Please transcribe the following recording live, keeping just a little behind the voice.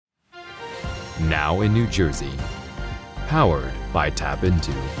now in New Jersey. Powered by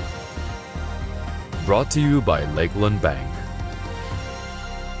TAPinto. Brought to you by Lakeland Bank.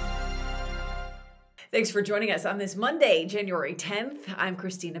 Thanks for joining us on this Monday, January 10th. I'm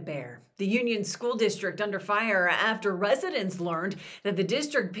Kristina Behr. The Union School District under fire after residents learned that the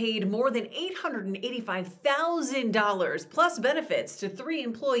district paid more than $885,000 plus benefits to 3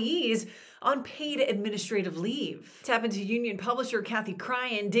 employees on paid administrative leave. TAPinto Union publisher Kathy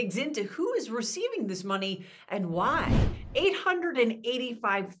Cryan digs into who is receiving this money and why.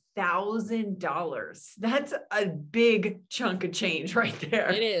 $885,000. That's a big chunk of change right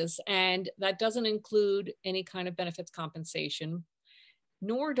there. It is, and that doesn't include any kind of benefits compensation,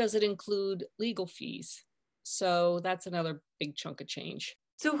 nor does it include legal fees. So that's another big chunk of change.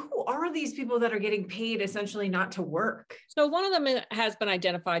 So who are these people that are getting paid essentially not to work? So one of them has been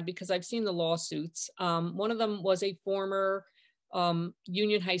identified because I've seen the lawsuits. One of them was a former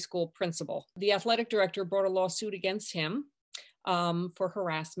Union High School principal. The athletic director brought a lawsuit against him for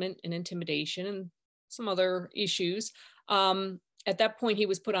harassment and intimidation and some other issues. At that point, he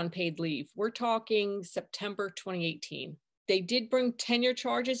was put on paid leave. We're talking September 2018. They did bring tenure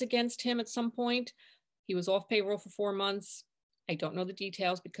charges against him at some point. He was off payroll for 4 months. I don't know the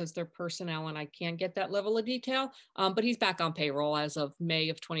details because they're personnel and I can't get that level of detail, but he's back on payroll as of May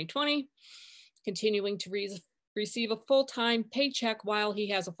of 2020, continuing to receive a full-time paycheck while he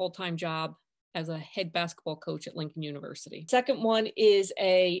has a full-time job as a head basketball coach at Lincoln University. Second one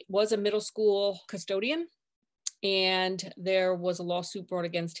was a middle school custodian, and there was a lawsuit brought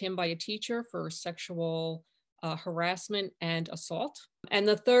against him by a teacher for sexual harassment and assault. And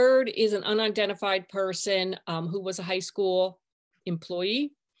the third is an unidentified person who was a high school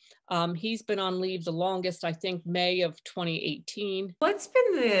employee. He's been on leave the longest, I think May of 2018. What's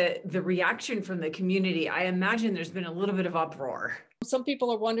been the reaction from the community? I imagine there's been a little bit of uproar. Some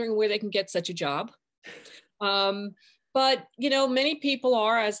people are wondering where they can get such a job. But, many people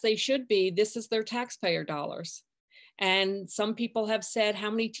are, as they should be. This is their taxpayer dollars. And some people have said, how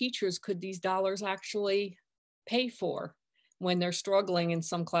many teachers could these dollars actually pay for when they're struggling in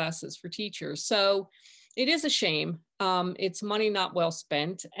some classes for teachers? So it is a shame. It's money not well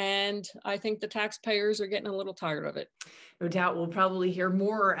spent. And I think the taxpayers are getting a little tired of it. No doubt we'll probably hear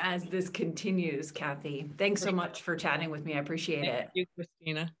more as this continues, Kathy. Thanks so much for chatting with me. I appreciate it. Thank you,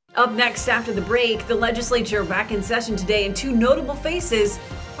 Kristina. Up next after the break, the legislature back in session today and 2 notable faces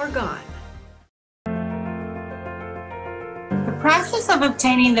are gone. The process of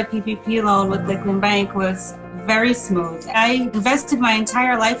obtaining the PPP loan with Lakeland Bank was very smooth. I invested my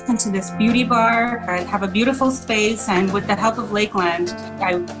entire life into this beauty bar. I have a beautiful space, and with the help of Lakeland,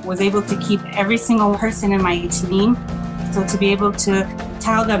 I was able to keep every single person in my team. So to be able to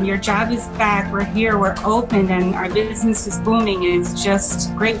tell them, your job is back, we're here, we're open, and our business is booming is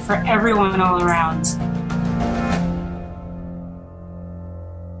just great for everyone all around.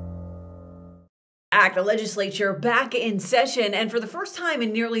 The legislature back in session, and for the first time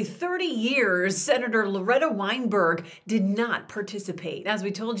in nearly 30 years, Senator Loretta Weinberg did not participate. As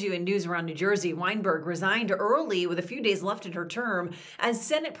we told you in News Around New Jersey, Weinberg resigned early with a few days left in her term as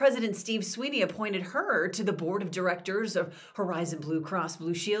Senate President Steve Sweeney appointed her to the board of directors of Horizon Blue Cross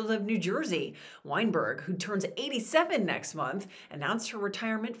Blue Shield of New Jersey. Weinberg, who turns 87 next month, announced her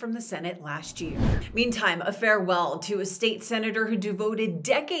retirement from the Senate last year. Meantime, a farewell to a state senator who devoted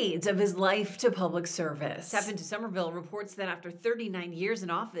decades of his life to public service. TAPinto Somerville reports that after 39 years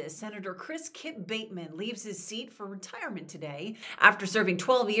in office, Senator Kip Bateman leaves his seat for retirement today. After serving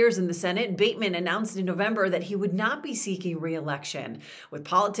 12 years in the Senate, Bateman announced in November that he would not be seeking re-election. With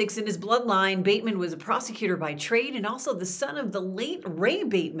politics in his bloodline, Bateman was a prosecutor by trade and also the son of the late Ray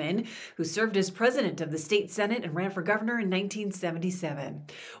Bateman, who served as president of the state Senate and ran for governor in 1977.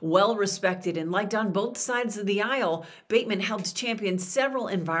 Well respected and liked on both sides of the aisle, Bateman helped champion several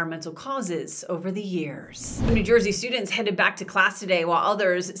environmental causes over the years. New Jersey students headed back to class today while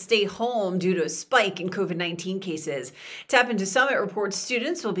others stay home due to a spike in COVID-19 cases. TAPinto Summit reports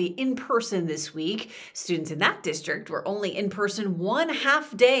students will be in person this week. Students in that district were only in person 1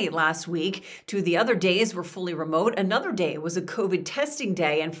 half day last week. 2 of the other days were fully remote. Another day was a COVID testing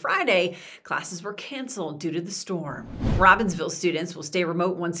day, and Friday, classes were canceled due to the storm. Robbinsville students will stay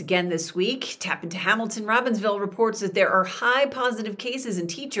remote once again this week. TAPinto Hamilton Robbinsville reports that there are high positive cases in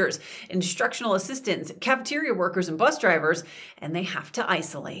teachers, instructional assistants, cafeteria workers, and bus drivers, and they have to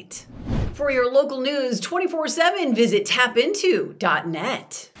isolate. For your local news 24/7, visit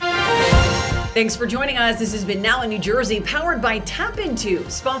tapinto.net. Thanks for joining us. This has been Now in New Jersey, powered by TAPinto,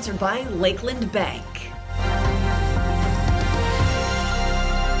 sponsored by Lakeland Bank.